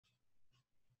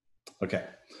Okay.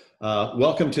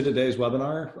 Welcome to today's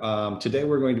webinar. Today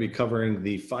we're going to be covering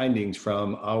the findings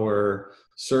from our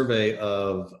survey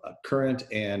of current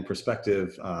and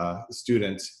prospective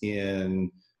students in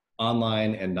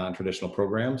online and non-traditional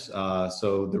programs.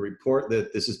 So the report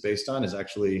that this is based on is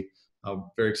actually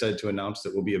very excited to announce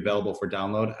that will be available for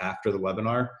download after the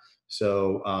webinar.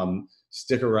 So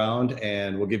stick around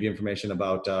and we'll give you information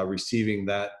about receiving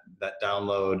that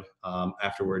download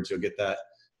afterwards. You'll get that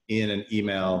in an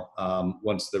email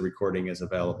once the recording is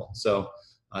available. So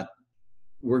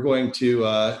we're going to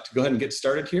go ahead and get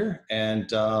started here, and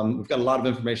we've got a lot of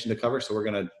information to cover, so we're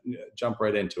going to jump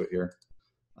right into it here.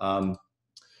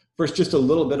 First, just a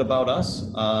little bit about us.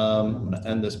 I'm going to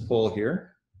end this poll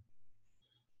here.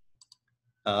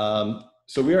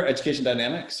 So we are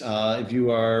EducationDynamics. If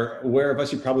you are aware of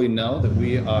us, you probably know that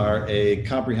we are a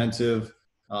comprehensive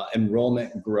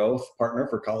enrollment growth partner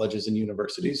for colleges and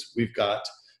universities. We've got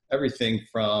everything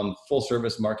from full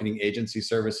service marketing agency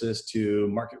services to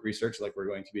market research like we're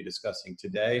going to be discussing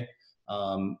today,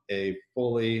 a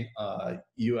fully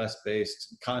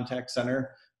US-based contact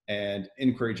center, and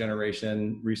inquiry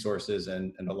generation resources,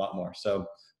 and a lot more. So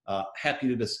happy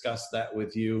to discuss that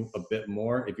with you a bit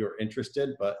more if you're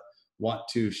interested, but want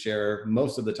to share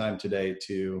most of the time today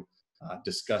to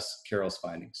discuss Carol's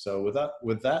findings. So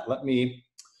with that, let me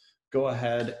go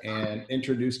ahead and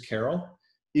introduce Carol.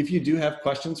 If you do have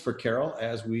questions for Carol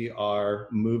as we are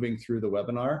moving through the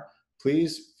webinar,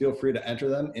 please feel free to enter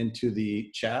them into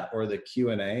the chat or the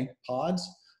Q&A pods.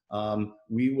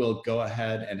 We will go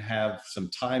ahead and have some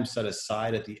time set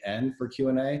aside at the end for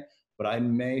Q&A, but I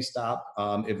may stop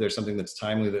if there's something that's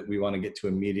timely that we want to get to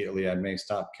immediately. I may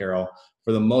stop Carol.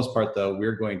 For the most part, though,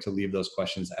 we're going to leave those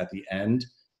questions at the end.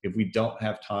 If we don't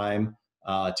have time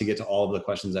to get to all of the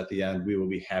questions at the end, we will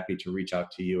be happy to reach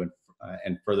out to you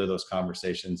and further those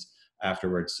conversations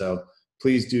afterwards. So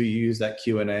please do use that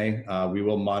Q&A. We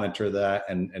will monitor that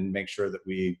and make sure that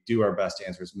we do our best to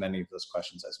answer as many of those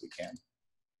questions as we can.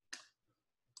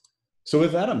 So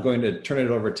with that, I'm going to turn it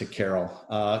over to Carol.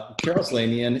 Carol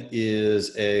Slanian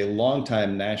is a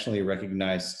longtime nationally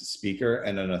recognized speaker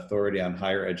and an authority on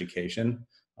higher education.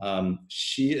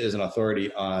 She is an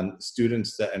authority on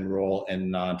students that enroll in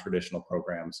non-traditional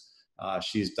programs.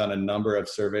 She's done a number of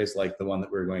surveys like the one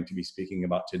that we're going to be speaking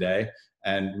about today,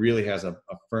 and really has a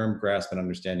firm grasp and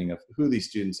understanding of who these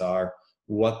students are,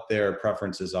 what their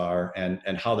preferences are,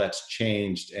 and how that's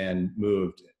changed and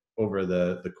moved over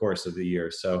the course of the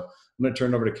year. So I'm going to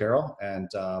turn it over to Carol, and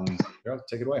Carol,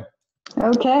 take it away.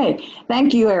 Okay,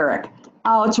 thank you, Eric.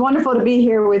 Oh, it's wonderful to be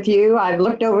here with you. I've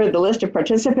looked over the list of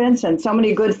participants and so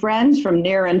many good friends from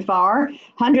near and far,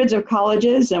 hundreds of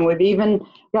colleges, and we've even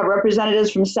got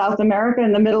representatives from South America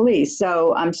and the Middle East.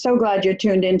 So I'm so glad you're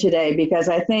tuned in today, because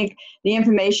I think the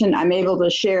information I'm able to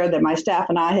share that my staff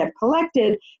and I have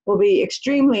collected will be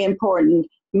extremely important,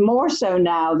 more so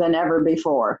now than ever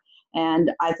before.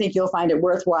 And I think you'll find it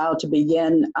worthwhile to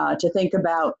begin to think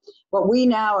about what we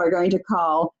now are going to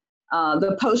call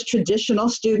the post-traditional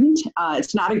student.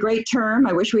 It's not a great term.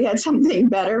 I wish we had something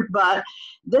better, but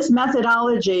this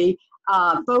methodology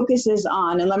focuses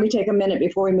on, and let me take a minute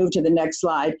before we move to the next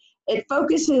slide, it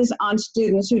focuses on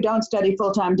students who don't study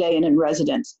full-time day and in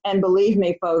residence. And believe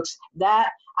me, folks, that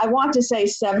I want to say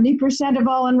 70% of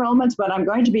all enrollments, but I'm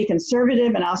going to be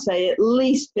conservative and I'll say at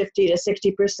least 50 to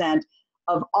 60%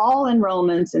 of all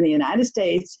enrollments in the United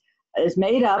States is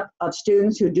made up of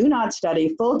students who do not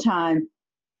study full-time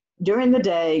during the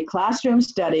day, classroom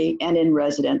study, and in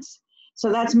residence.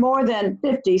 So that's more than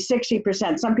 50,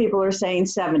 60%. Some people are saying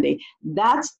 70.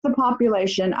 That's the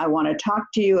population I want to talk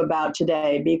to you about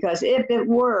today, because if it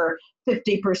were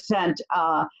 50%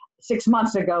 6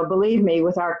 months ago, believe me,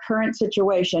 with our current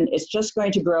situation, it's just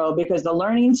going to grow, because the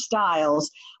learning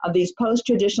styles of these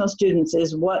post-traditional students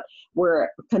is what we're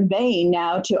conveying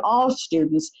now to all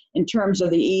students in terms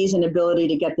of the ease and ability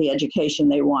to get the education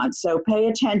they want. So pay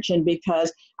attention,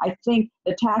 because I think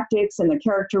the tactics and the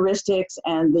characteristics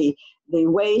and the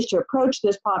ways to approach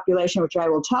this population, which I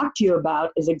will talk to you about,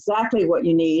 is exactly what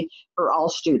you need for all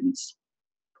students.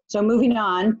 So moving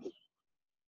on,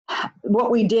 what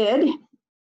we did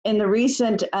in the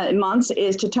recent months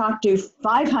is to talk to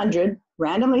 500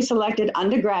 randomly selected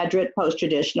undergraduate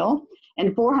post-traditional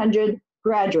and 400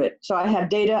 graduate. So I have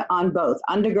data on both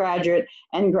undergraduate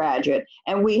and graduate.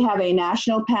 And we have a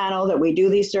national panel that we do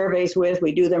these surveys with.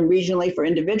 We do them regionally for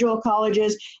individual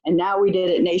colleges, and now we did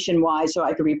it nationwide so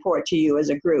I could report to you as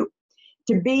a group.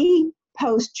 To be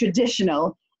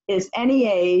post-traditional is any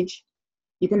age.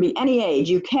 You can be any age.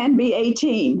 You can be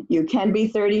 18, you can be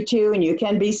 32, and you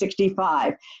can be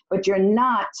 65, but you're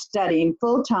not studying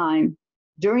full-time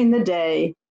during the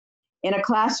day in a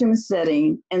classroom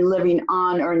setting and living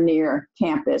on or near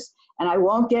campus. And I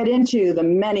won't get into the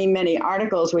many, many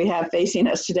articles we have facing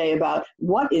us today about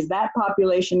what is that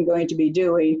population going to be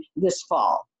doing this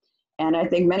fall. And I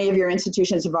think many of your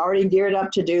institutions have already geared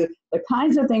up to do the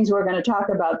kinds of things we're going to talk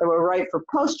about that were right for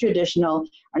post-traditional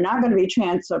are not going to be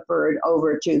transferred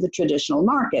over to the traditional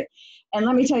market. And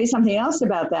let me tell you something else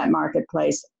about that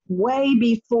marketplace. Way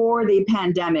before the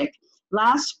pandemic,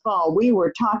 last fall, we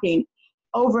were talking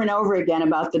over and over again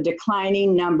about the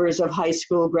declining numbers of high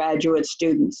school graduate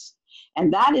students.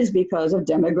 And that is because of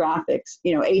demographics.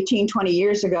 18, 20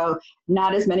 years ago,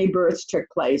 not as many births took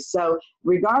place. So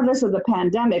regardless of the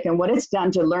pandemic and what it's done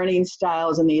to learning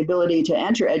styles and the ability to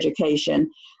enter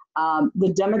education,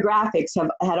 the demographics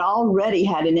had already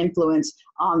had an influence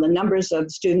on the numbers of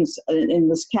students in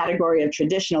this category of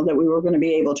traditional that we were going to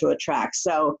be able to attract.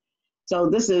 So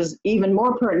this is even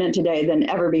more pertinent today than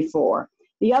ever before.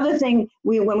 The other thing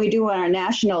when we do our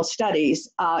national studies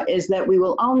is that we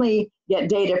will only get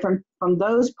data from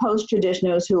those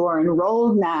post-traditionals who are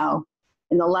enrolled now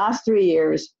in the last 3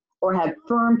 years or have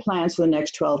firm plans for the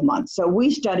next 12 months. So we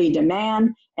study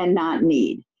demand and not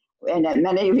need. And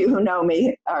many of you who know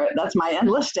me, that's my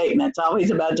endless statement. It's always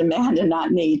about demand and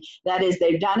not need. That is,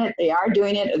 they've done it, they are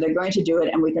doing it, or they're going to do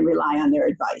it, and we can rely on their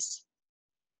advice.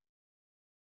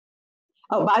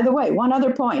 Oh, by the way, one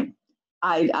other point.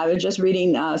 I was just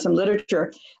reading some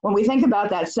literature. When we think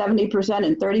about that 70%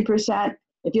 and 30%,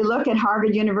 if you look at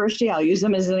Harvard University, I'll use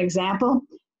them as an example.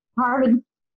 Harvard,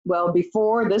 well,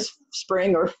 before this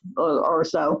spring or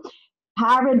so,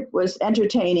 Harvard was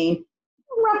entertaining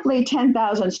roughly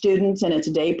 10,000 students in its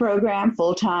day program,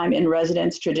 full-time, in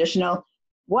residence, traditional.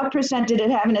 What percent did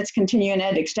it have in its continuing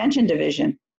ed extension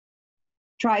division?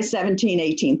 Try 17,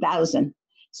 18,000.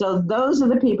 So those are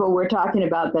the people we're talking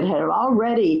about that have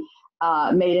already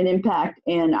made an impact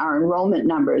in our enrollment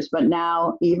numbers, but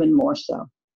now even more so.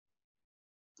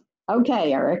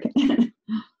 Okay, Eric.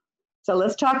 So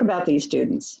let's talk about these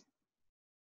students.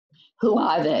 Who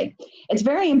are they? It's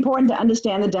very important to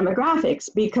understand the demographics,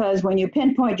 because when you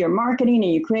pinpoint your marketing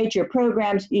and you create your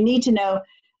programs, you need to know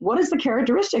what is the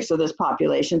characteristics of this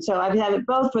population. So I've had it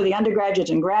both for the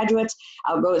undergraduates and graduates.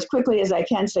 I'll go as quickly as I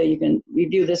can so you can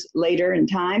review this later in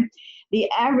time. The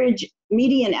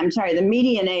median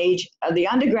age of the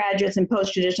undergraduates in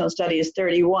post-traditional study is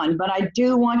 31, but I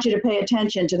do want you to pay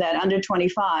attention to that under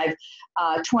 25,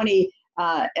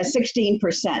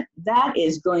 16%. That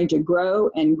is going to grow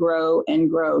and grow and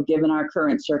grow given our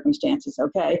current circumstances,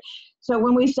 okay? So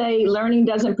when we say learning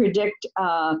doesn't predict,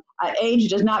 age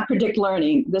does not predict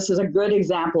learning, this is a good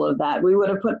example of that. We would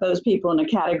have put those people in a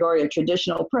category of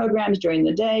traditional programs during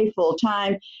the day, full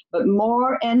time, but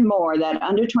more and more that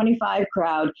under 25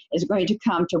 crowd is going to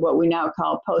come to what we now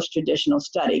call post-traditional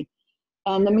study.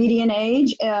 And the median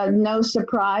age, no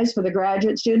surprise for the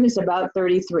graduate student, is about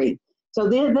 33. So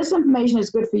this information is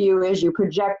good for you as you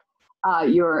project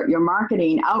your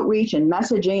marketing, outreach, and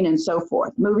messaging, and so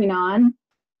forth. Moving on.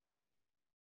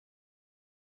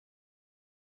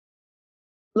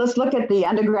 Let's look at the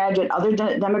undergraduate other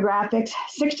demographics.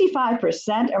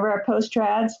 65% of our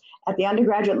post-trads at the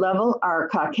undergraduate level are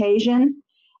Caucasian,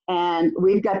 and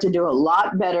we've got to do a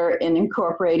lot better in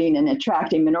incorporating and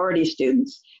attracting minority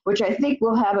students, which I think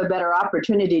we'll have a better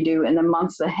opportunity to do in the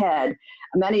months ahead.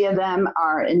 Many of them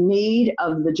are in need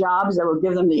of the jobs that will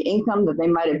give them the income that they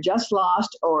might have just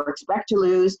lost or expect to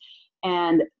lose.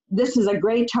 And this is a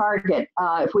great target.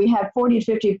 If we have 40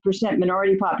 to 50%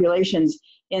 minority populations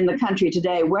in the country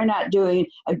today, we're not doing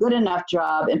a good enough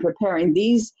job in preparing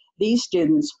these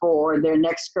students for their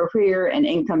next career and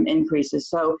income increases.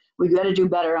 So we've got to do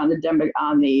better on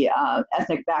the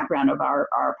ethnic background of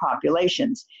our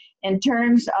populations. In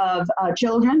terms of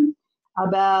children,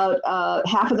 about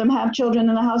half of them have children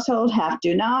in the household, half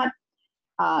do not.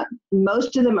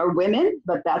 Most of them are women,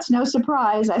 but that's no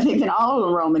surprise. I think in all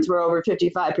enrollments, we're over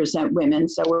 55% women,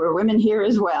 so we're women here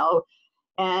as well.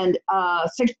 And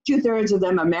 2/3 of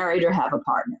them are married or have a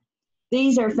partner.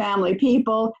 These are family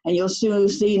people, and you'll soon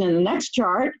see in the next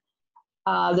chart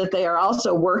that they are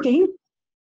also working.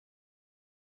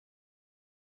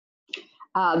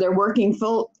 They're working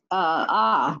full,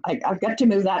 I've got to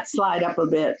move that slide up a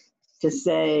bit to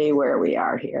say where we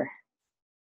are here.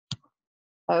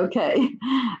 Okay,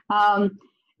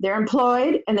 they're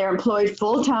employed, and they're employed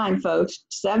full-time, folks.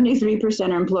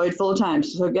 73% are employed full-time,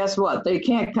 so guess what? They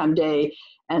can't come day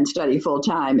and study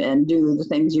full-time and do the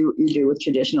things you do with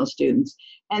traditional students.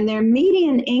 And their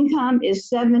median income is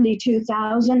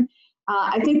 $72,000.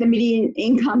 I think the median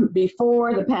income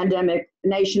before the pandemic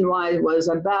nationwide was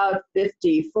about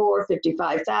 $54,000,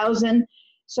 $55,000.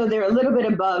 So they're a little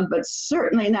bit above, but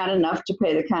certainly not enough to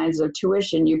pay the kinds of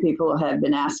tuition you people have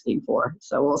been asking for.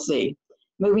 So we'll see.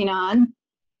 Moving on.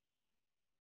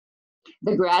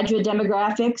 The graduate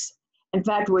demographics. In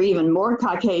fact, we're even more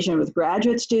Caucasian with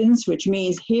graduate students, which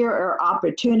means here are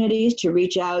opportunities to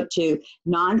reach out to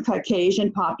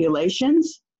non-Caucasian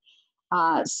populations.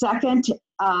 Second,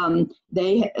 half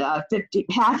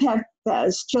have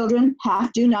children,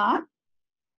 half do not.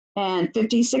 And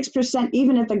 56%,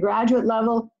 even at the graduate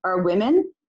level, are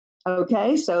women.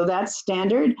 Okay, so that's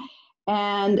standard.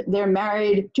 And they're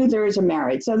married, 2/3 are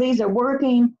married. So these are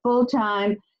working,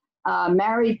 full-time,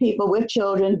 married people with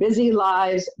children, busy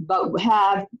lives, but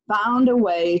have found a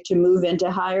way to move into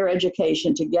higher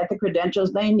education to get the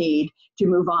credentials they need to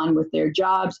move on with their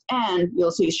jobs, and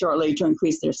you'll see shortly, to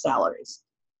increase their salaries.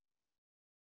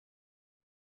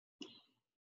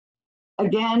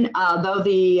 Again, though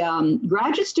the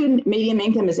graduate student median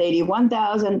income is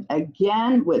 $81,000,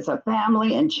 again, with a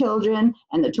family and children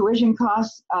and the tuition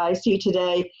costs I see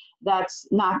today, that's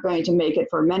not going to make it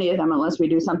for many of them unless we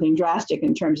do something drastic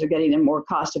in terms of getting them more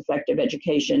cost-effective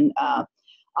education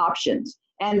options.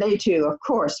 And they too, of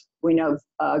course, we know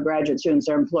graduate students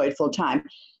are employed full-time.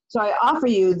 So I offer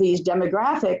you these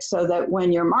demographics so that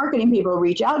when your marketing people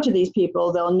reach out to these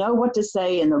people, they'll know what to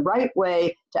say in the right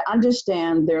way to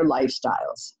understand their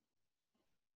lifestyles.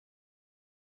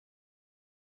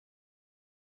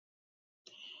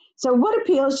 So what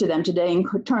appeals to them today in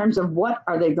terms of what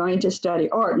are they going to study?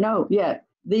 Or no,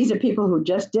 these are people who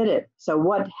just did it. So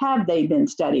what have they been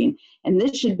studying? And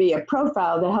this should be a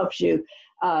profile that helps you,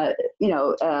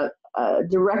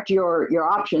 direct your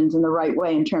options in the right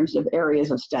way in terms of areas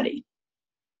of study.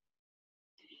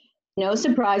 No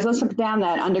surprise, let's look down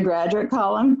that undergraduate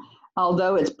column,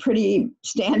 although it's pretty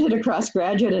standard across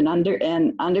graduate and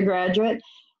undergraduate.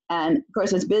 And of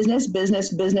course it's business,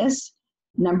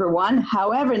 #1.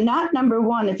 However, not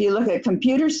 #1 if you look at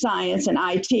computer science and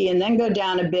IT and then go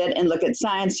down a bit and look at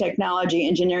science, technology,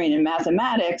 engineering, and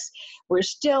mathematics, we're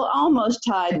still almost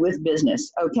tied with business,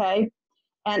 okay?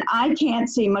 And I can't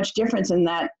see much difference in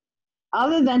that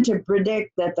other than to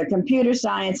predict that the computer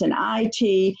science and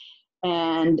IT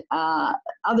and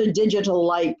other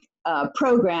digital-like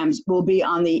programs will be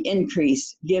on the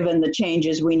increase given the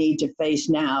changes we need to face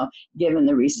now, given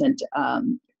the recent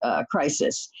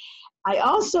crisis. I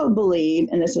also believe,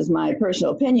 and this is my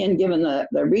personal opinion, given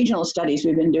the regional studies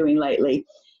we've been doing lately,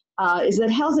 is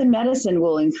that health and medicine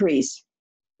will increase.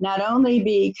 Not only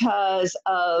because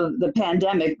of the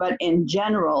pandemic, but in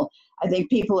general, I think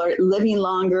people are living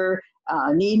longer,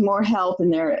 need more help in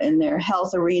their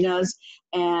health arenas,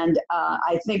 and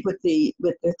I think with the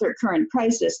current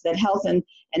crisis, that health and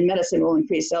medicine will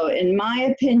increase. So, in my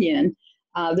opinion,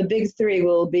 the big three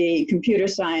will be computer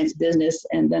science, business,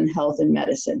 and then health and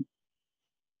medicine.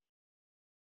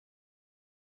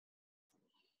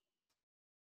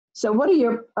 So, what are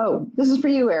your? Oh, this is for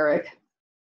you, Eric.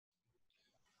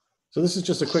 So this is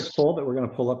just a quick poll that we're going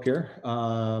to pull up here. We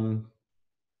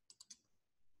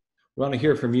want to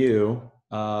hear from you.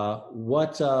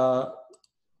 What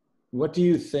do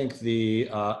you think the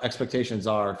expectations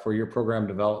are for your program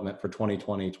development for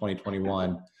 2020,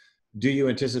 2021? Do you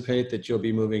anticipate that you'll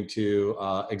be moving to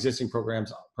existing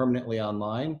programs permanently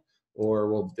online,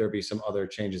 or will there be some other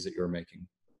changes that you're making?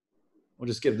 We'll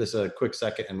just give this a quick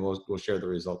second and we'll share the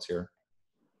results here.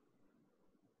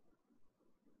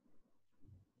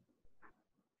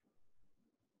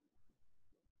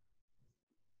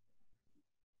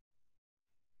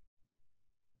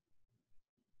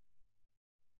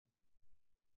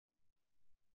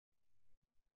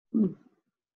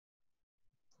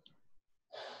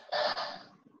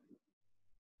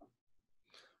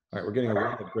 All right, we're getting a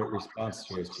lot of great response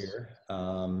to this here.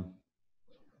 Can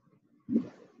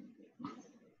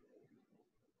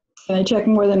I check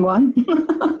more than one?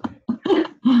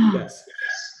 Yes.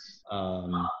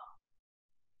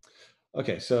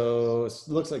 Okay, so it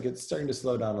looks like it's starting to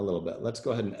slow down a little bit. Let's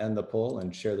go ahead and end the poll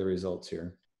and share the results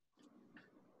here.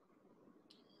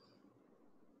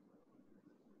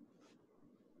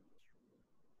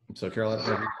 So Carol, I don't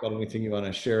know if you've got anything you want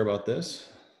to share about this.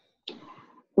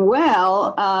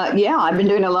 Well, yeah, I've been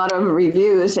doing a lot of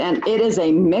reviews, and it is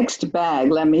a mixed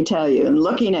bag, let me tell you. And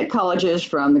looking at colleges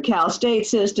from the Cal State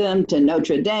system to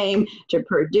Notre Dame to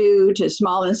Purdue to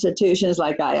small institutions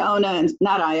like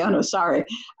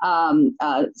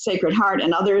Sacred Heart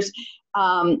and others,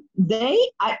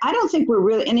 I don't think we're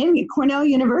really, and in Cornell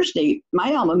University,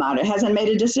 my alma mater, hasn't made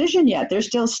a decision yet. They're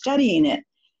still studying it.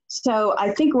 So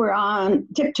I think we're on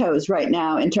tiptoes right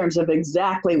now in terms of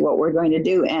exactly what we're going to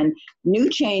do. And new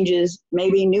changes,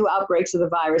 maybe new outbreaks of the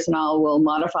virus and all will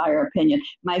modify our opinion.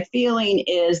 My feeling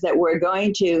is that we're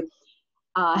going to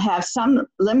have some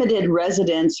limited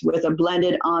residence with a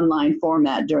blended online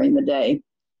format during the day.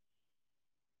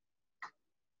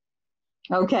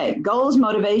 Okay, goals,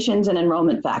 motivations, and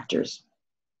enrollment factors.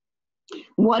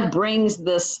 What brings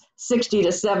this 60 to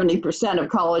 70% of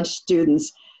college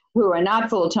students who are not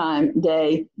full-time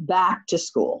day back to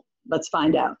school? Let's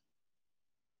find out.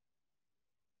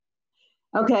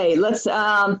 Okay, let's,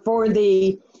 for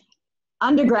the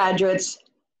undergraduates,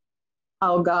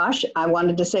 oh gosh, I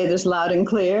wanted to say this loud and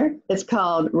clear. It's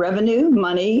called revenue,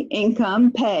 money,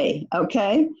 income, pay,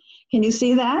 okay? Can you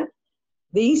see that?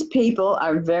 These people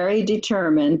are very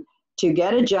determined to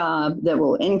get a job that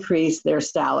will increase their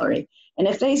salary. And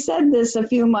if they said this a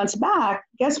few months back,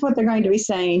 guess what they're going to be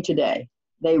saying today?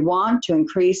 They want to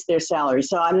increase their salary.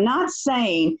 So I'm not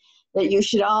saying that you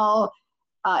should all,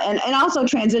 and also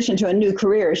transition to a new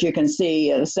career, as you can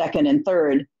see, second and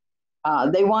third.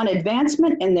 They want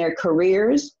advancement in their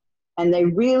careers, and they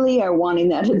really are wanting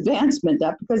that advancement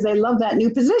up because they love that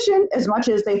new position as much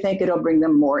as they think it'll bring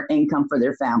them more income for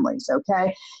their families,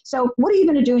 okay? So what are you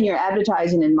going to do in your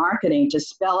advertising and marketing to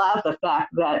spell out the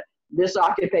fact that this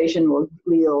occupation will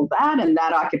yield that and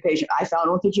that occupation? I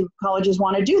don't think you colleges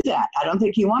want to do that. I don't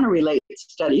think you want to relate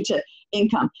study to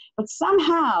income. But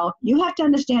somehow you have to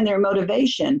understand their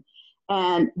motivation,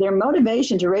 and their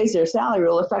motivation to raise their salary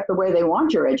will affect the way they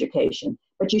want your education.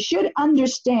 But you should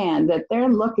understand that they're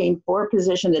looking for a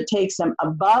position that takes them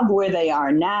above where they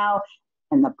are now,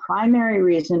 and the primary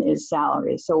reason is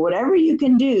salary. So whatever you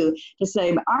can do to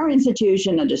say, our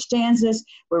institution understands this,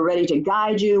 we're ready to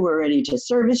guide you, we're ready to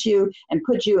service you, and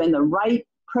put you in the right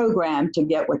program to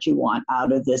get what you want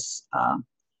out of this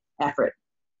effort.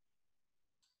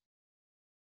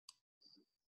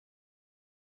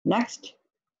 Next.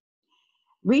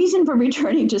 Reason for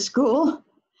returning to school?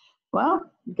 Well,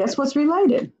 guess what's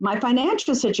related? My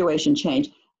financial situation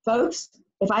changed. Folks,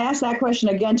 if I ask that question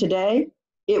again today,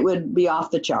 it would be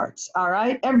off the charts, all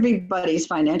right? Everybody's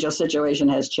financial situation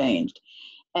has changed.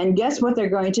 And guess what they're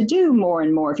going to do more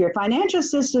and more? If your financial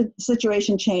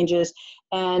situation changes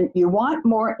and you want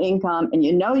more income and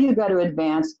you know you've got to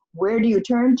advance, where do you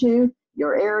turn to?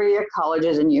 Your area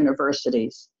colleges and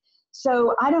universities.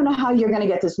 So I don't know how you're going to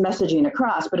get this messaging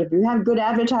across, but if you have good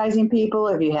advertising people,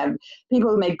 if you have people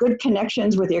who make good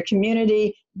connections with your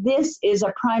community, this is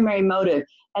a primary motive.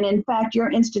 And in fact,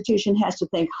 your institution has to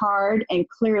think hard and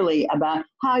clearly about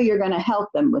how you're going to help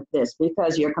them with this,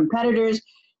 because your competitors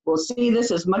will see this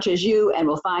as much as you and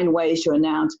will find ways to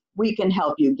announce, we can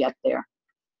help you get there.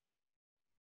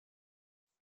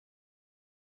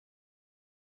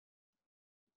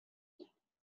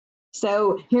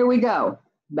 So here we go.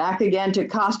 Back again to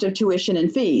cost of tuition and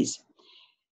fees.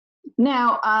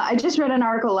 Now, I just read an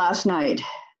article last night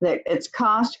that it's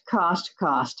cost, cost,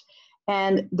 cost.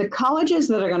 And the colleges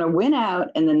that are going to win out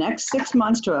in the next 6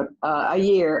 months to a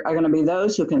year are going to be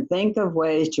those who can think of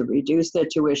ways to reduce their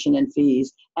tuition and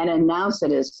fees and announce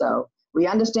it as so. We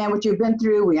understand what you've been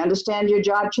through. We understand your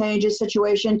job changes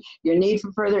situation, your need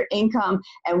for further income,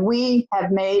 and we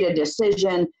have made a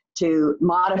decision to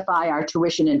modify our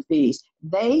tuition and fees.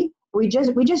 We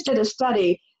just did a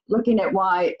study looking at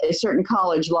why a certain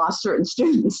college lost certain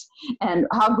students and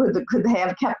how good could they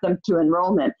have kept them to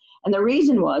enrollment. And the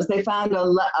reason was they found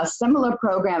a similar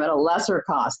program at a lesser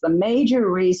cost. The major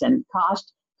reason,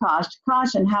 cost,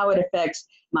 and how it affects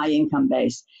my income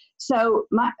base. So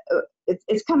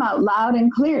it's come out loud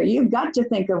and clear. You've got to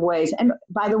think of ways. And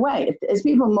by the way, as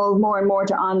people move more and more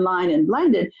to online and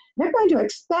blended, they're going to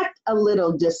expect a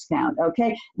little discount,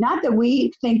 okay? Not that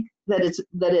we think that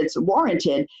it's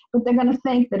warranted, but they're going to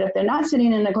think that if they're not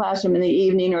sitting in the classroom in the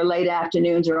evening or late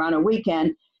afternoons or on a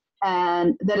weekend,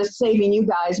 and that is saving you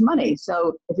guys money.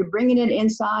 So if you're bringing it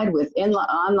inside with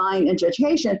online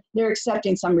education, they're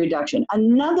accepting some reduction.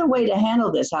 Another way to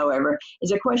handle this, however,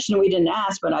 is a question we didn't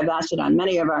ask, but I've asked it on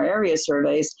many of our area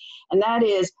surveys, and that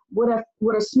is, would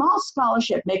a small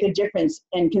scholarship make a difference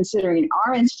in considering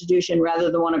our institution rather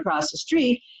than the one across the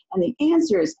street? And the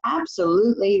answer is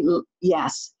absolutely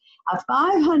yes. A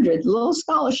 500 little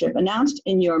scholarship announced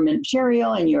in your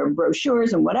material and your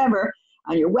brochures and whatever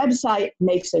on your website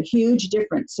makes a huge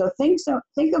difference. So think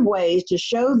of ways to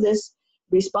show this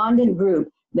respondent group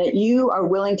that you are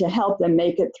willing to help them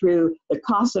make it through the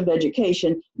cost of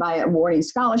education by awarding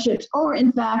scholarships, or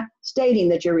in fact, stating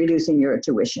that you're reducing your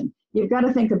tuition. You've got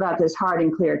to think about this hard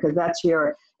and clear, because that's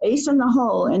your ace in the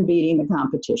hole in beating the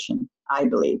competition, I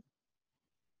believe.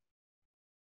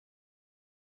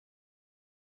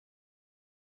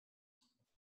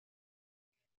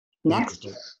 Next.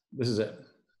 This is it.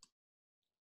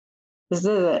 This is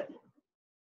it.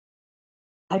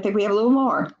 I think we have a little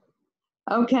more.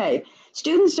 Okay,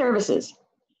 student services.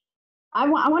 I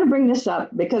want to bring this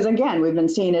up because, again, we've been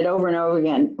seeing it over and over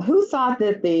again. Who thought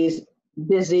that these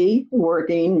busy,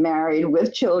 working, married,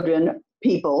 with children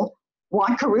people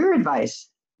want career advice?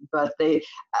 But they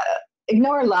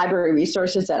ignore library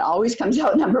resources. That always comes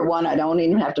out number one. I don't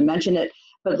even have to mention it.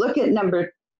 But look at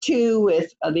number 2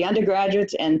 with the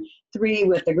undergraduates and 3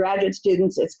 with the graduate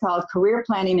students. It's called career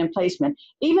planning and placement.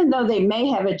 Even though they may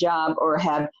have a job or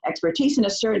have expertise in a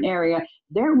certain area,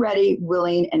 they're ready,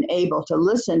 willing, and able to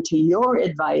listen to your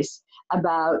advice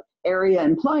about area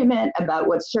employment, about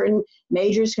what certain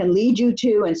majors can lead you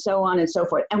to, and so on and so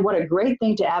forth. And what a great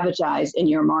thing to advertise in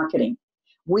your marketing.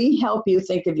 We help you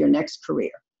think of your next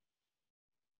career.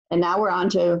 And now we're on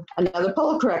to another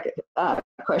poll correct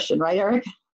question, right, Eric?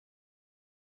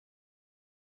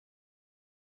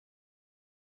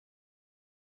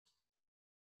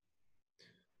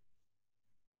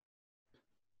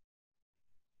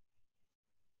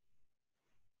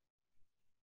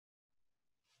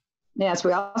 Yes,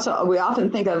 we often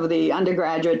think of the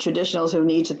undergraduate traditionals who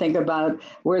need to think about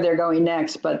where they're going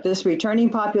next, but this returning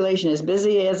population, as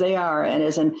busy as they are and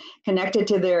as connected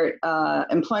to their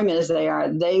employment as they are,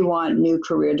 they want new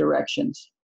career directions.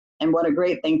 And what a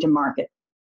great thing to market,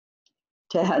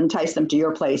 to entice them to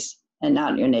your place and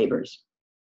not your neighbors.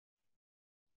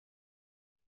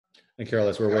 And Carol,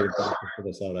 as we're waiting for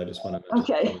this out, I just want to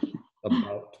okay.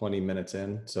 About 20 minutes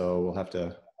in, so we'll have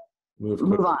to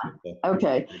move on.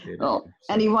 Okay. Well,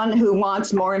 anyone who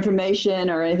wants more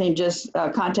information or anything, just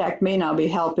contact me and I'll be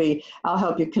happy. I'll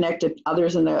help you connect to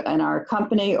others in our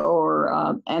company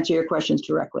or answer your questions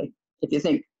directly if you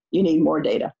think you need more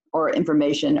data or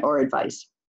information or advice.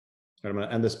 I'm going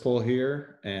to end this poll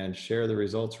here and share the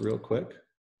results real quick.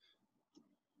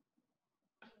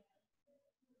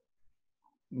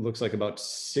 Looks like about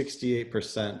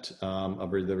 68%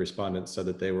 of the respondents said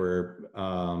that they were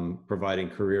providing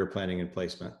career planning and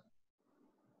placement.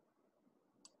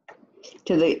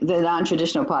 To the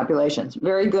non-traditional populations.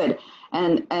 Very good.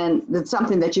 And it's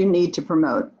something that you need to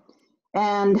promote.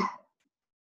 And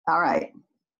all right.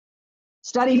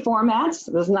 Study formats.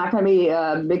 This is not going to be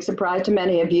a big surprise to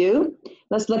many of you.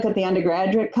 Let's look at the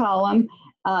undergraduate column.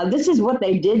 This is what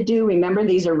they did do. Remember,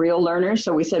 these are real learners.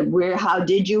 So we said, how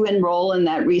did you enroll in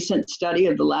that recent study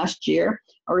of the last year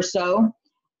or so?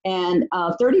 And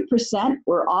 30%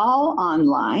 were all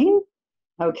online.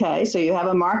 Okay, so you have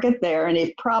a market there, and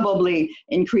it probably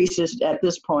increases at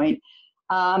this point.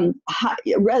 Low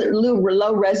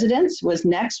residence was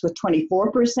next with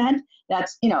 24%.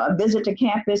 That's, a visit to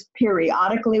campus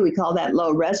periodically. We call that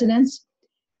low residence.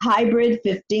 Hybrid,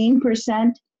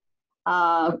 15%.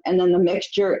 And then the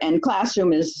mixture and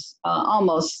classroom is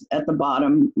almost at the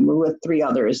bottom with 3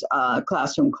 others,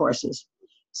 classroom courses.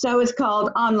 So it's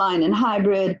called online and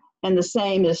hybrid, and the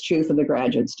same is true for the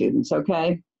graduate students,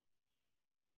 okay?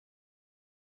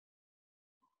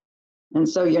 And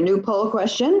so your new poll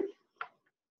question.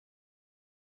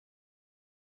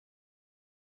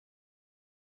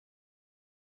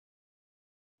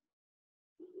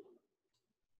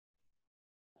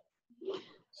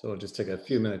 So we'll just take a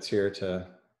few minutes here to.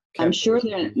 I'm sure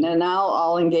they're now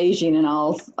all engaging in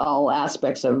all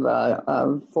aspects of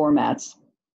formats.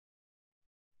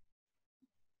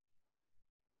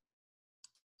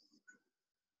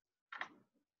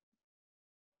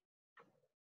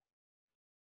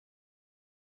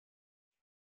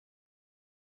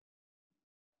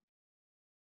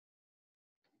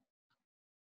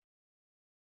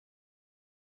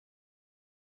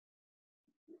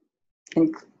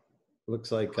 And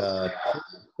looks like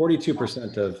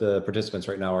 42% of the participants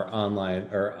right now are online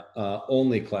or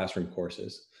only classroom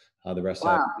courses. The rest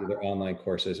have either online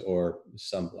courses or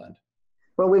some blend.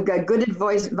 Well, we've got good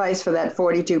advice for that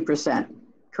 42%,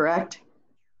 correct?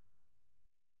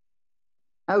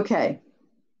 Okay.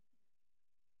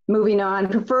 Moving on,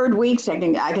 preferred weeks, I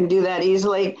can do that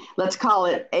easily. Let's call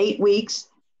it 8 weeks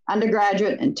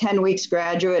undergraduate and 10 weeks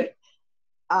graduate.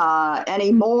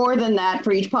 Any more than that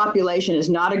for each population is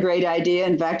not a great idea.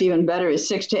 In fact, even better is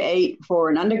 6 to 8 for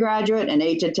an undergraduate and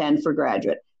 8 to 10 for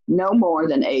graduate. No more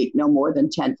than 8, no more than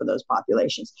 10 for those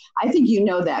populations. I think you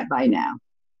know that by now.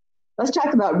 Let's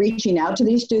talk about reaching out to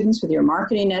these students with your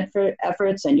marketing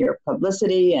efforts and your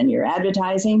publicity and your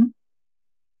advertising.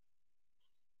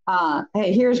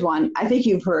 Hey, here's one. I think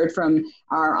you've heard from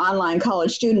our online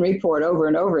college student report over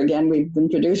and over again. We've been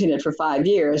producing it for 5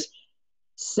 years.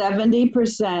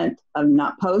 70% of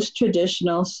not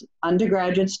post-traditional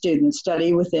undergraduate students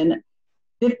study within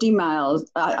 50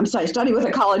 miles, study with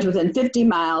a college within 50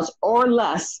 miles or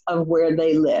less of where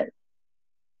they live.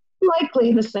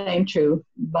 Likely the same true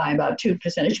by about 2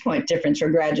 percentage point difference for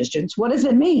graduate students. What does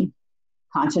it mean?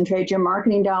 Concentrate your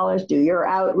marketing dollars, do your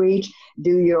outreach,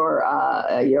 do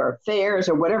your fairs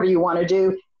or whatever you want to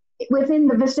do within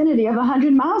the vicinity of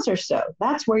 100 miles or so.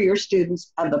 That's where your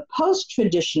students of the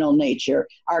post-traditional nature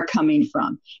are coming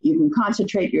from. You can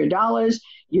concentrate your dollars,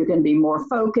 you can be more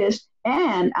focused,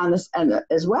 and on this, and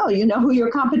as well, you know who your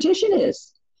competition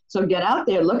is. So get out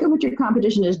there, look at what your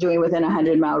competition is doing within a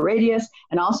 100-mile radius,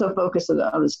 and also focus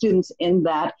on the students in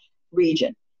that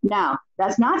region. Now,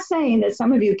 that's not saying that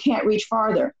some of you can't reach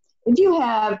farther. If you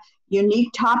have unique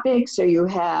topics, or you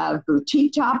have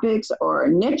boutique topics or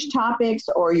niche topics,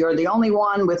 or you're the only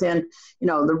one within,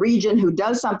 the region who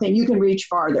does something, you can reach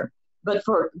farther. But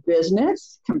for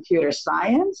business, computer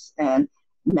science, and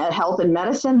health and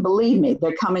medicine, believe me,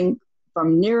 they're coming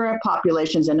from nearer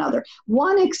populations than other.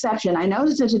 One exception, I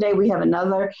noticed that today we have a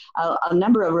number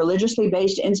of religiously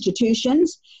based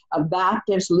institutions,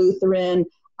 Baptist, Lutheran,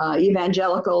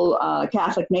 evangelical,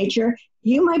 Catholic nature.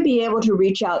 You might be able to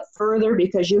reach out further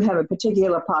because you have a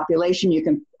particular population you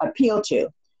can appeal to.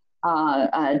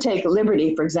 Take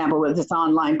Liberty, for example, with its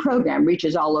online program,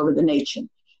 reaches all over the nation.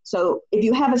 So if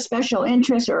you have a special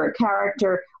interest or a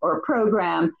character or a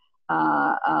program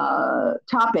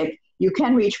topic, you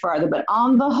can reach farther. But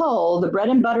on the whole, the bread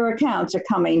and butter accounts are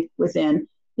coming within,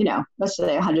 let's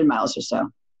say 100 miles or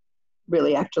so.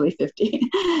 Really, actually 50.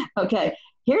 Okay,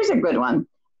 here's a good one.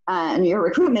 And your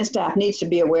recruitment staff needs to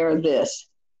be aware of this.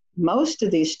 Most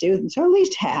of these students, or at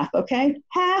least half, okay,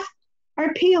 half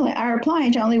are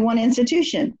applying to only one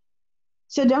institution.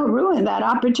 So don't ruin that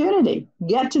opportunity.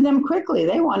 Get to them quickly.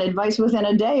 They want advice within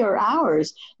a day or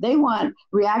hours. They want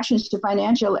reactions to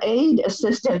financial aid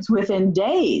assistance within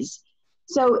days.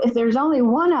 So if there's only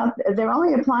one out, they're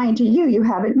only applying to you, you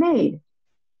have it made.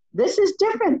 This is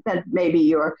different than maybe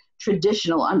your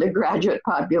traditional undergraduate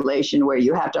population where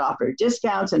you have to offer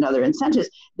discounts and other incentives.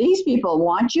 These people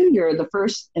want you. You're the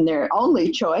first and their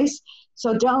only choice.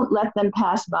 So don't let them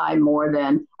pass by more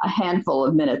than a handful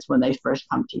of minutes when they first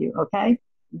come to you, okay?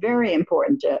 Very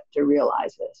important to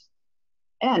realize this.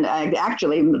 And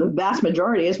actually, the vast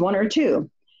majority is one or two.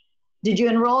 Did you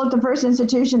enroll at the first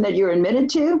institution that you're admitted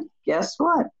to? Guess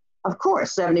what? Of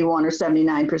course, 71 or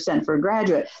 79% for a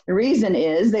graduate. The reason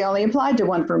is they only applied to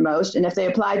one for most, and if they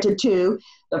applied to two,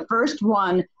 the first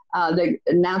one that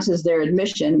announces their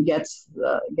admission gets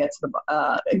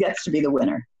to be the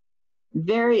winner.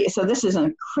 So this is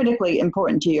critically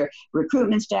important to your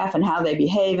recruitment staff and how they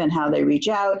behave and how they reach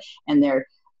out and their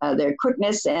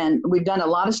quickness. And we've done a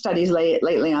lot of studies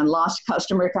lately on lost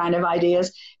customer kind of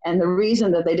ideas. And the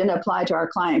reason that they didn't apply to our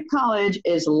client college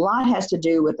is a lot has to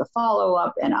do with the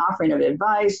follow-up and offering of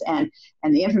advice and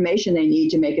the information they need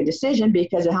to make a decision,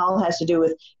 because it all has to do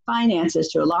with finances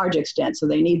to a large extent. So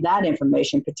they need that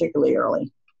information particularly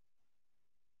early.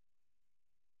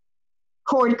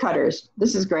 Cord cutters.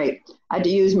 This is great. I had to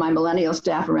use my millennial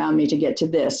staff around me to get to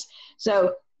this.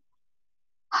 So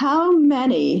how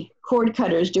many cord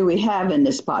cutters do we have in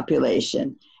this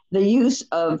population? The use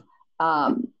of,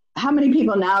 how many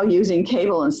people now using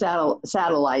cable and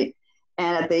satellite?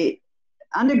 And at the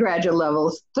undergraduate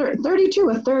levels,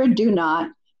 32, a third do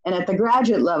not. And at the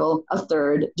graduate level, a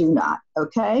third do not,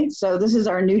 okay? So this is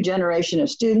our new generation of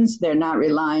students. They're not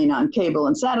relying on cable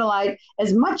and satellite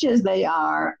as much as they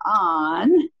are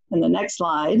on, in the next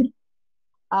slide,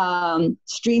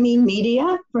 streaming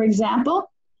media, for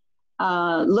example.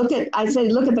 Look at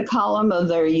the column of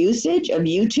their usage of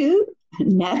YouTube,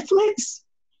 Netflix,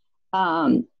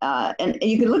 and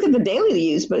you can look at the daily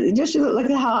use, but just look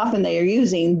at how often they are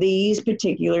using these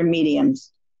particular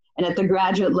mediums, and at the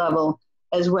graduate level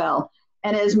as well.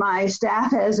 And as my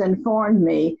staff has informed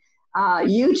me,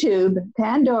 YouTube,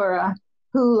 Pandora,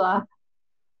 Hula,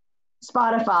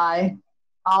 Spotify,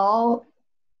 all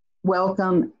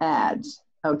welcome ads,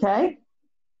 okay?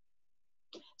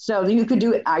 So you could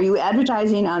do, are you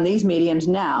advertising on these mediums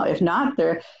now? If not,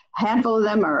 a handful of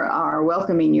them are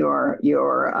welcoming your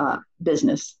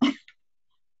business.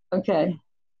 Okay.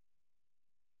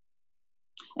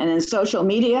 And in social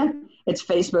media, it's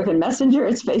Facebook and Messenger.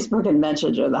 It's Facebook and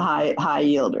Messenger, the high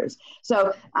yielders.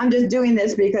 So I'm just doing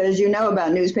this because you know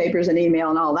about newspapers and email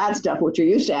and all that stuff, which you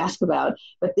used to ask about.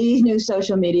 But these new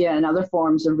social media and other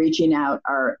forms of reaching out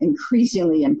are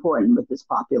increasingly important with this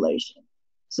population.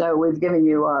 So we've given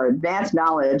you our advanced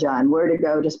knowledge on where to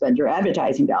go to spend your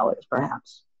advertising dollars,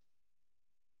 perhaps.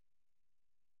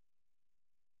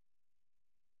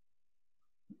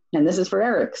 And this is for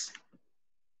Eric's.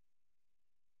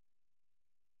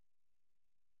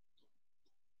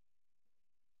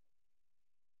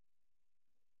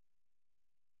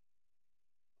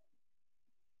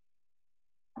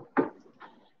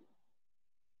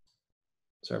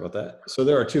 Sorry about that. So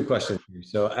there are two questions here.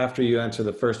 So after you answer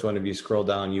the first one, if you scroll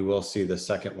down, you will see the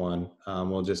second one.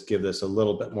 We'll just give this a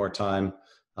little bit more time.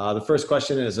 The first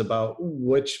question is about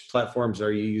which platforms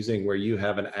are you using where you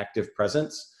have an active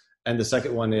presence? And the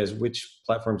second one is which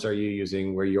platforms are you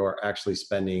using where you're actually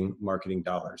spending marketing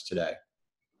dollars today?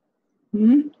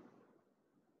 Mm-hmm.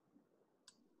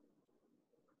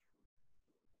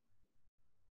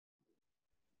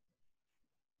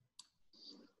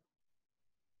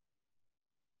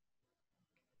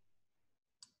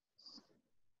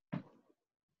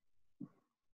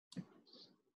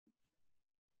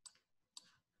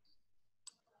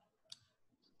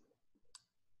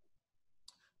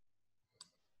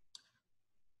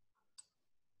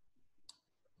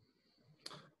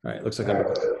 All right, looks like I'm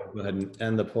going to go ahead and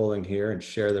end the polling here and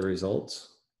share the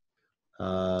results.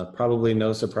 Probably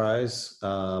no surprise.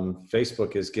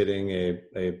 Facebook is getting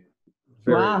a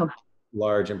very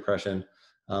large impression.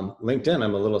 LinkedIn,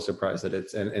 I'm a little surprised that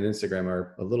it's, and Instagram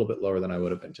are a little bit lower than I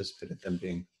would have anticipated them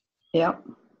being. Yep.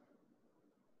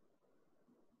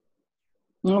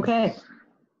 Okay.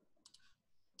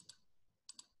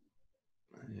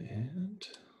 And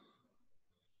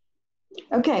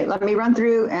okay, let me run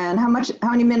through. And how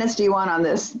many minutes do you want on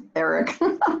this, Eric?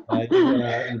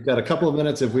 you've got a couple of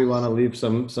minutes if we want to leave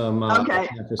some okay,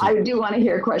 I do want to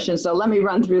hear questions, so let me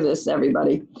run through this,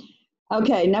 everybody.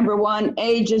 Okay, number one,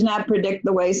 age does not predict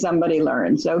the way somebody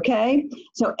learns, okay?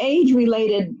 So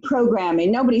age-related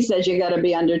programming, nobody says you got to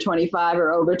be under 25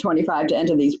 or over 25 to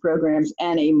enter these programs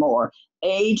anymore.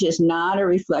 Age is not a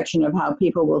reflection of how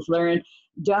people will learn.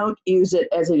 Don't use it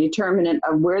as a determinant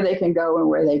of where they can go and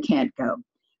where they can't go.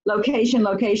 Location,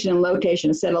 location, and location.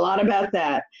 I said a lot about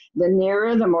that. The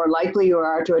nearer, the more likely you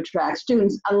are to attract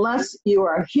students, unless you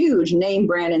are a huge name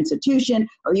brand institution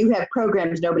or you have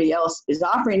programs nobody else is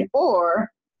offering, or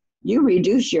you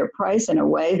reduce your price in a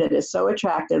way that is so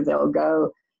attractive they'll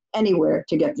go anywhere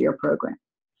to get to your program.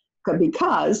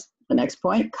 Because, the next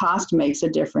point, cost makes a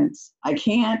difference. I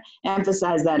can't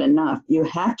emphasize that enough. You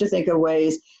have to think of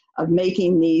ways of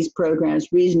making these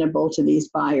programs reasonable to these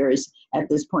buyers at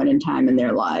this point in time in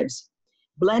their lives.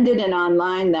 Blended and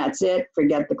online, that's it.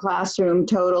 Forget the classroom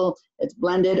total. It's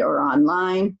blended or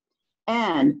online.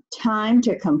 And time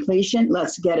to completion,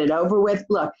 let's get it over with.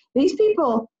 Look, these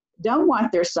people don't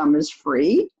want their summers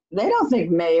free. They don't think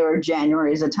May or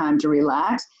January is a time to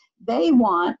relax. They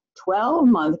want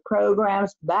 12-month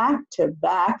programs,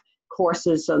 back-to-back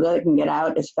courses so they can get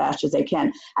out as fast as they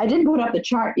can. I didn't put up the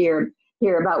chart here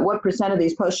about what % of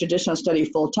these post-traditional study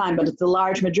full-time, but it's a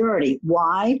large majority.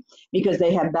 Why? Because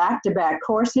they have back-to-back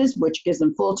courses, which gives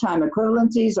them full-time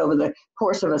equivalencies over the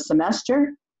course of a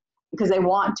semester, because they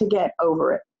want to get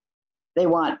over it. They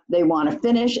want to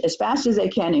finish as fast as they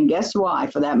can, and guess why?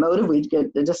 For that motive, we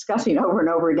get discussing over and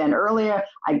over again earlier,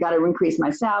 I got to increase my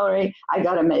salary, I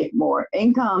got to make more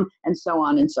income, and so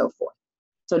on and so forth.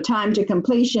 So time to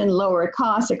completion, lower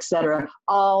costs, etc.,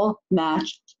 all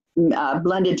matched,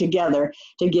 blended together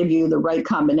to give you the right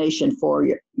combination for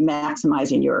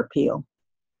maximizing your appeal.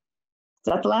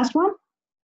 Is that the last one?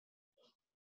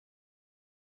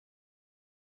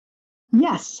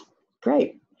 Yes,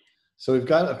 great. So we've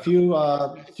got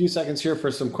a few seconds here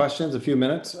for some questions, a few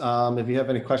minutes. If you have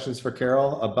any questions for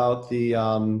Carol about the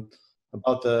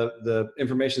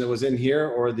information that was in here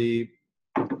or the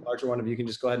larger one, if you can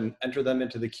just go ahead and enter them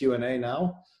into the Q&A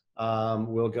now.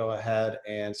 We'll go ahead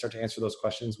and start to answer those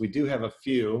questions. We do have a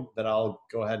few that I'll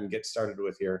go ahead and get started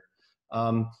with here.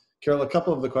 Carol, a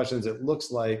couple of the questions it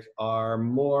looks like are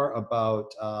more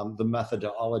about the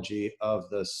methodology of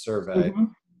the survey.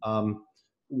 Mm-hmm.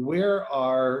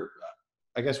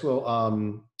 I guess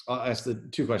I'll ask the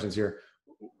two questions here.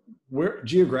 Where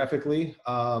geographically,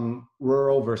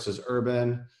 rural versus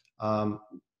urban,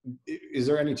 is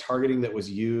there any targeting that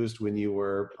was used when you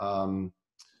were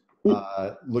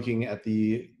looking at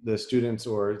the students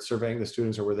or surveying the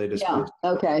students, or were they dispersed?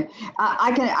 Yeah, okay.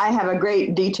 I have a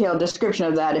great detailed description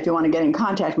of that if you want to get in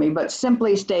contact with me, but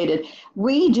simply stated,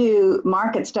 we do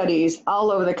market studies all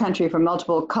over the country for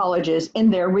multiple colleges in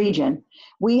their region.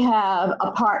 We have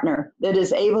a partner that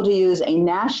is able to use a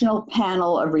national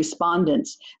panel of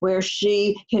respondents where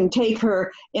she can take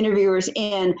her interviewers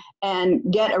in and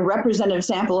get a representative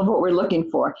sample of what we're looking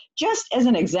for. Just as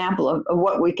an example of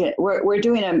what we can, we're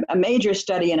doing a major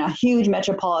study in a huge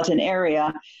metropolitan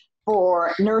area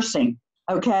for nursing,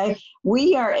 okay,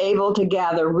 we are able to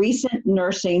gather recent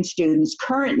nursing students,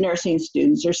 current nursing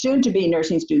students, or soon to be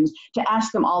nursing students to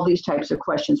ask them all these types of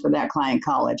questions for that client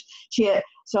college.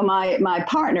 So my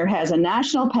partner has a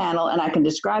national panel, and I can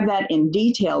describe that in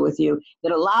detail with you,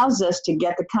 that allows us to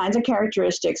get the kinds of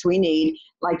characteristics we need,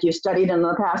 like you studied in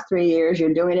the past 3 years,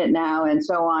 you're doing it now, and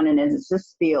so on, and it's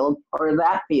this field or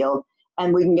that field,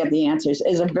 and we can get the answers.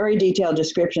 It's a very detailed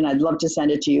description. I'd love to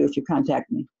send it to you if you contact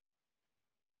me.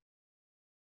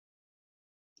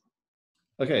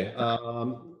 Okay,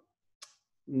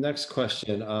 next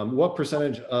question. What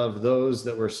percentage of those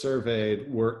that were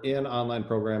surveyed were in online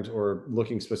programs or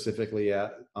looking specifically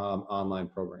at online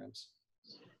programs?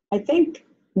 I think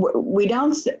we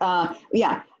don't,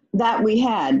 yeah, that we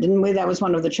had, didn't we? That was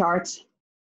one of the charts.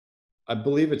 I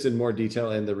believe it's in more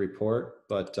detail in the report,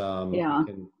 but Yeah.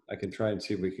 I can try and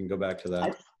see if we can go back to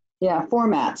that. Yeah,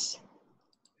 formats.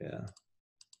 Yeah.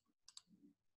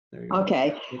 There you go.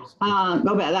 Okay,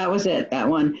 go back, that was it, that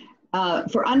one.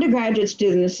 For undergraduate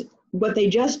students, what they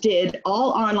just did,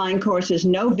 all online courses,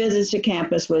 no visits to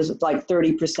campus, was like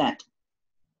 30%.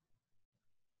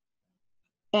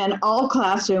 And all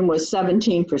classroom was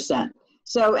 17%.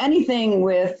 So anything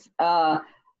with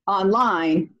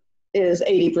online is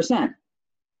 80%,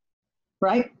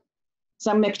 right?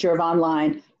 Some mixture of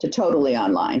online to totally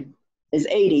online is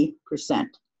 80%.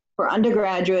 For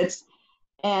undergraduates,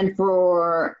 and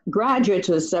for graduates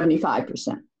was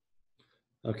 75%.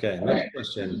 Okay, next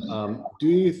question. Do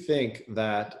you think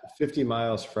that 50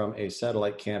 miles from a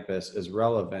satellite campus is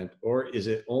relevant, or is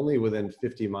it only within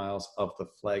 50 miles of the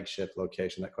flagship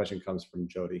location? That question comes from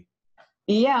Jody.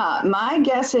 Yeah, my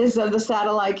guess is of the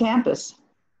satellite campus.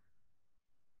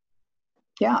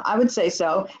 Yeah, I would say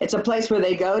so. It's a place where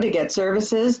they go to get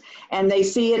services, and they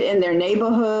see it in their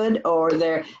neighborhood, or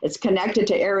it's connected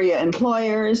to area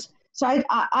employers. So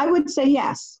I would say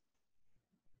yes.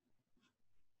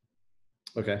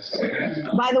 Okay.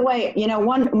 By the way, you know,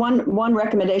 one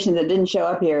recommendation that didn't show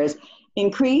up here is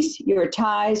increase your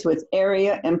ties with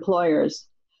area employers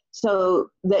so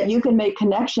that you can make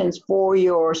connections for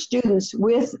your students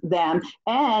with them,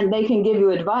 and they can give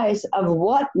you advice of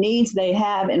what needs they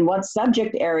have and what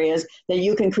subject areas that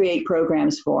you can create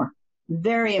programs for.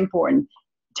 Very important.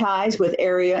 Ties with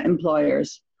area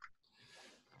employers.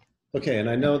 Okay, and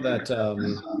I know that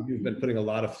you've been putting a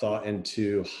lot of thought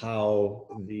into how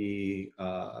the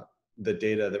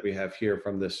data that we have here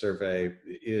from this survey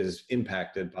is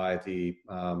impacted by the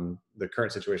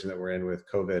current situation that we're in with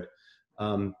COVID.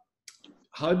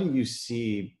 How do you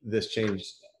see this change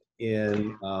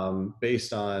in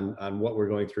based on what we're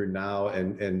going through now,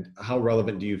 and how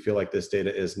relevant do you feel like this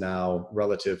data is now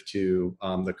relative to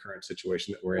the current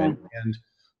situation that we're in and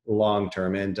long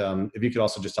term? And if you could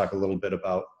also just talk a little bit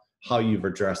about how you've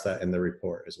addressed that in the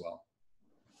report as well.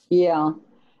 Yeah,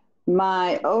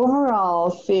 my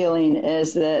overall feeling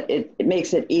is that it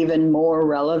makes it even more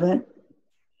relevant,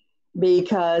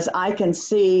 because I can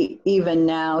see even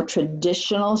now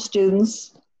traditional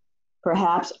students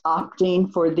perhaps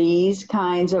opting for these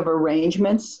kinds of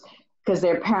arrangements because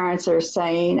their parents are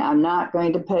saying, I'm not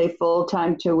going to pay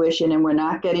full-time tuition, and we're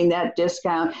not getting that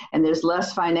discount, and there's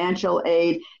less financial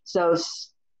aid, so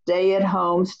stay at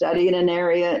home, study in an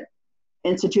area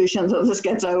institution until this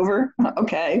gets over,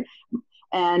 okay,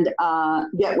 and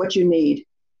get what you need.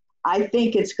 I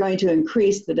think it's going to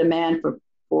increase the demand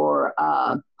for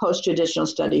post-traditional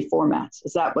study formats.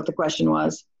 Is that what the question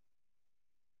was?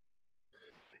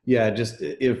 Yeah, just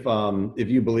if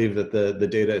you believe that the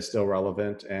data is still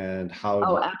relevant, and how.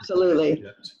 Oh, absolutely.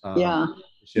 Yeah.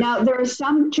 Now, there are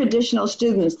some traditional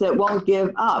students that won't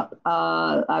give up.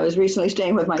 I was recently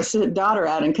staying with my daughter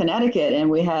out in Connecticut, and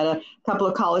we had a couple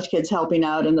of college kids helping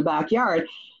out in the backyard.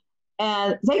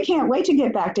 And they can't wait to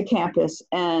get back to campus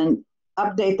and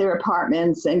update their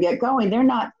apartments and get going. They're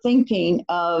not thinking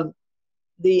of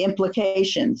the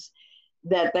implications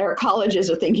that their colleges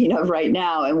are thinking of right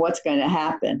now and what's going to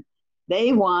happen.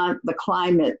 They want the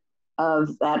climate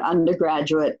of that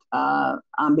undergraduate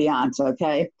ambiance,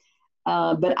 okay?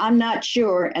 But I'm not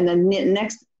sure. And the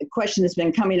next question that's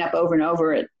been coming up over and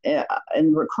over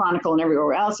in Chronicle and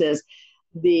everywhere else is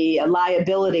the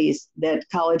liabilities that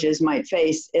colleges might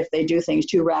face if they do things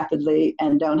too rapidly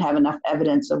and don't have enough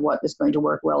evidence of what is going to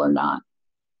work well or not.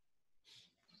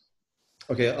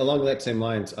 Okay, along that same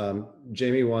lines,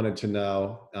 Jamie wanted to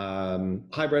know,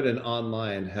 hybrid and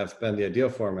online have been the ideal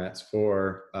formats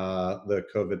for the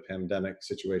COVID pandemic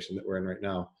situation that we're in right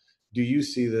now. Do you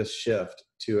see this shift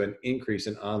to an increase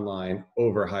in online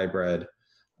over hybrid,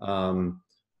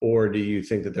 or do you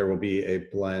think that there will be a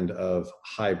blend of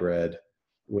hybrid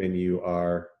when you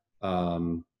are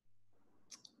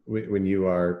when you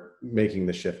are making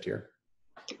the shift here?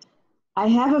 I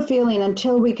have a feeling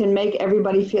until we can make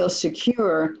everybody feel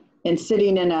secure in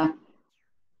sitting in a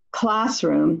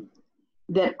classroom,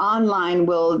 that online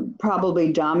will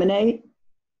probably dominate.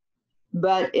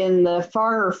 But in the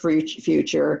far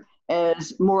future,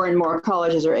 as more and more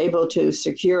colleges are able to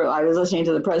secure, I was listening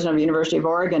to the president of the University of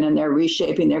Oregon, and they're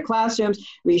reshaping their classrooms,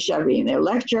 reshaping their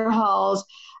lecture halls.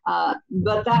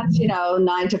 But that's,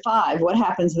 9 to 5. What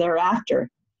happens thereafter?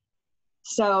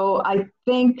 So I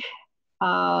think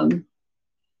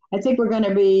we're going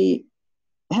to be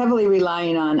heavily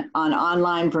relying on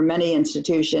online for many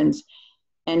institutions,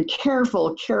 and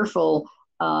careful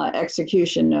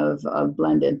execution of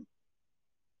blended.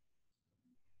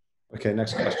 Okay,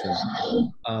 next question.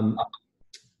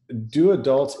 Do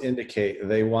adults indicate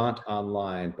they want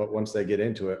online, but once they get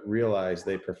into it, realize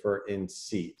they prefer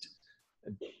in-seat?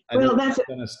 Well, that's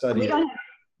a study. Yeah,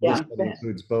 this study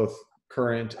includes both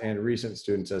current and recent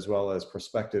students as well as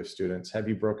prospective students. Have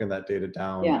you broken that data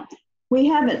down? Yeah, we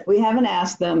haven't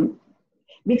asked them,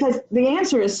 because the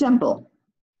answer is simple.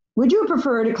 Would you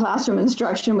prefer to classroom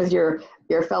instruction with your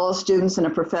fellow students and a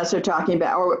professor talking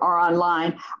about, or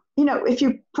online? If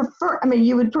you prefer,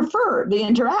 you would prefer the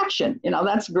interaction.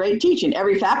 That's great teaching.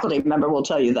 Every faculty member will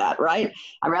tell you that, right?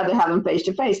 I'd rather have them face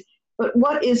to face. But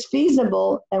what is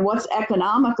feasible and what's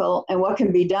economical and what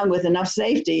can be done with enough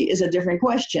safety is a different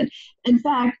question. In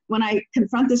fact, when I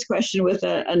confront this question with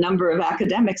a number of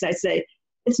academics, I say,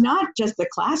 it's not just the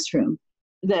classroom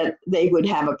that they would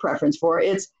have a preference for.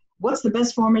 It's what's the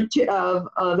best form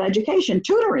of education?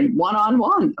 Tutoring,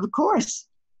 one-on-one, of course.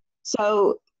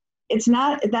 So that's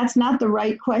not the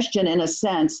right question in a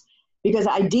sense, because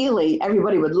ideally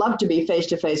everybody would love to be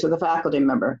face-to-face with a faculty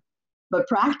member, but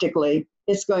practically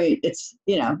it's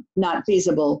not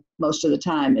feasible most of the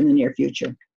time in the near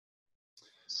future.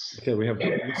 Okay, we have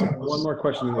one more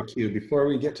question in the queue. Before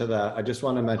we get to that, I just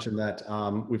want to mention that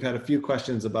we've had a few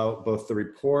questions about both the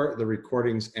report, the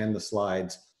recordings, and the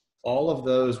slides. All of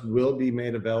those will be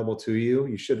made available to you.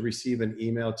 You should receive an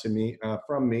email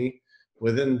from me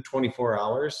within 24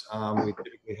 hours. We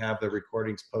typically have the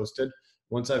recordings posted.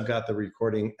 Once I've got the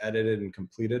recording edited and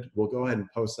completed, we'll go ahead and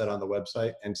post that on the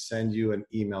website and send you an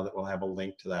email that will have a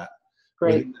link to that.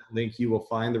 Great. Within that link, you will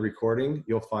find the recording,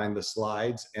 you'll find the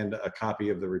slides, and a copy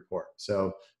of the report.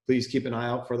 So please keep an eye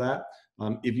out for that.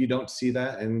 If you don't see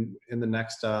that in the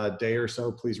next day or so,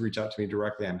 please reach out to me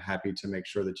directly. I'm happy to make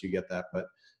sure that you get that. But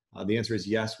the answer is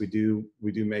yes, we do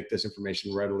make this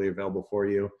information readily available for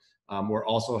you. We're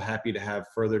also happy to have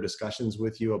further discussions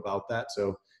with you about that.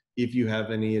 So if you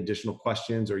have any additional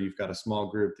questions, or you've got a small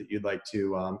group that you'd like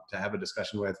to have a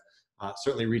discussion with,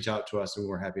 certainly reach out to us, and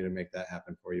we're happy to make that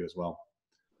happen for you as well.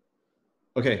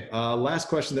 Okay, last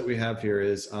question that we have here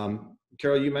is,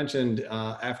 Carol, you mentioned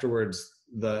afterwards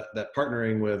that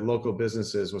partnering with local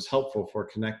businesses was helpful for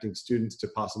connecting students to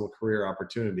possible career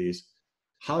opportunities.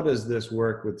 How does this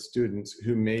work with students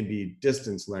who may be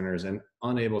distance learners and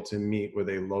unable to meet with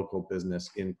a local business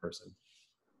in person?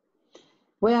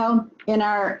 Well, in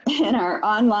our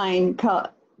online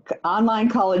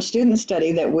college student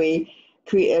study that we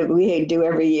do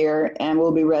every year, and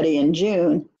will be ready in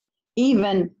June,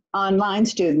 even online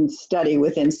students study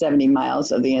within 70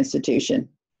 miles of the institution.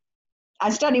 I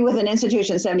study with an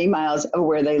institution 70 miles of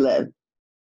where they live.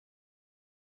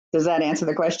 Does that answer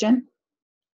the question?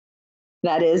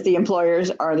 That is, the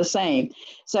employers are the same.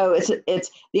 So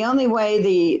it's the only way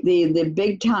the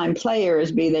big time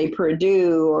players, be they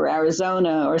Purdue or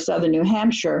Arizona or Southern New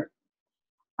Hampshire,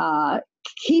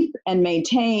 keep and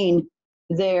maintain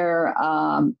their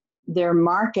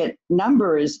market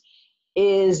numbers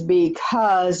is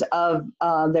because of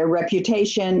their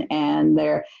reputation and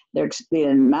the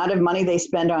amount of money they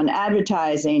spend on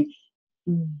advertising.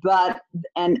 But,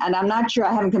 and I'm not sure,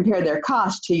 I haven't compared their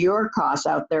cost to your costs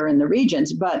out there in the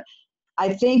regions, but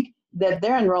I think that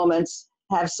their enrollments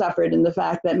have suffered in the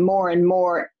fact that more and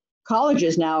more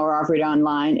colleges now are offered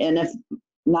online. And if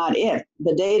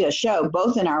the data show,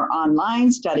 both in our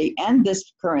online study and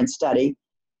this current study,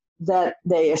 that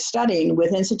they are studying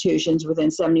with institutions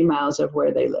within 70 miles of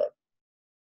where they live.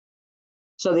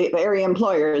 So the area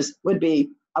employers would be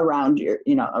around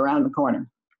around the corner.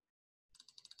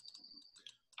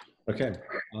 Okay,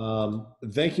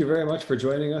 thank you very much for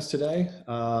joining us today.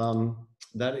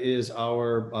 That is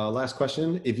our last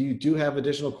question. If you do have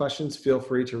additional questions, feel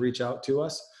free to reach out to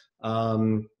us.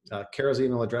 Carol's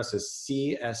email address is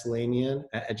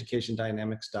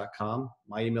cslanian@educationdynamics.com.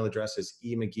 My email address is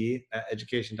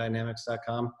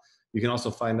emcgee@educationdynamics.com. You can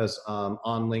also find us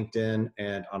on LinkedIn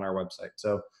and on our website.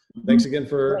 So thanks again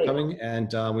for coming,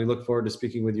 and we look forward to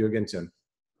speaking with you again soon.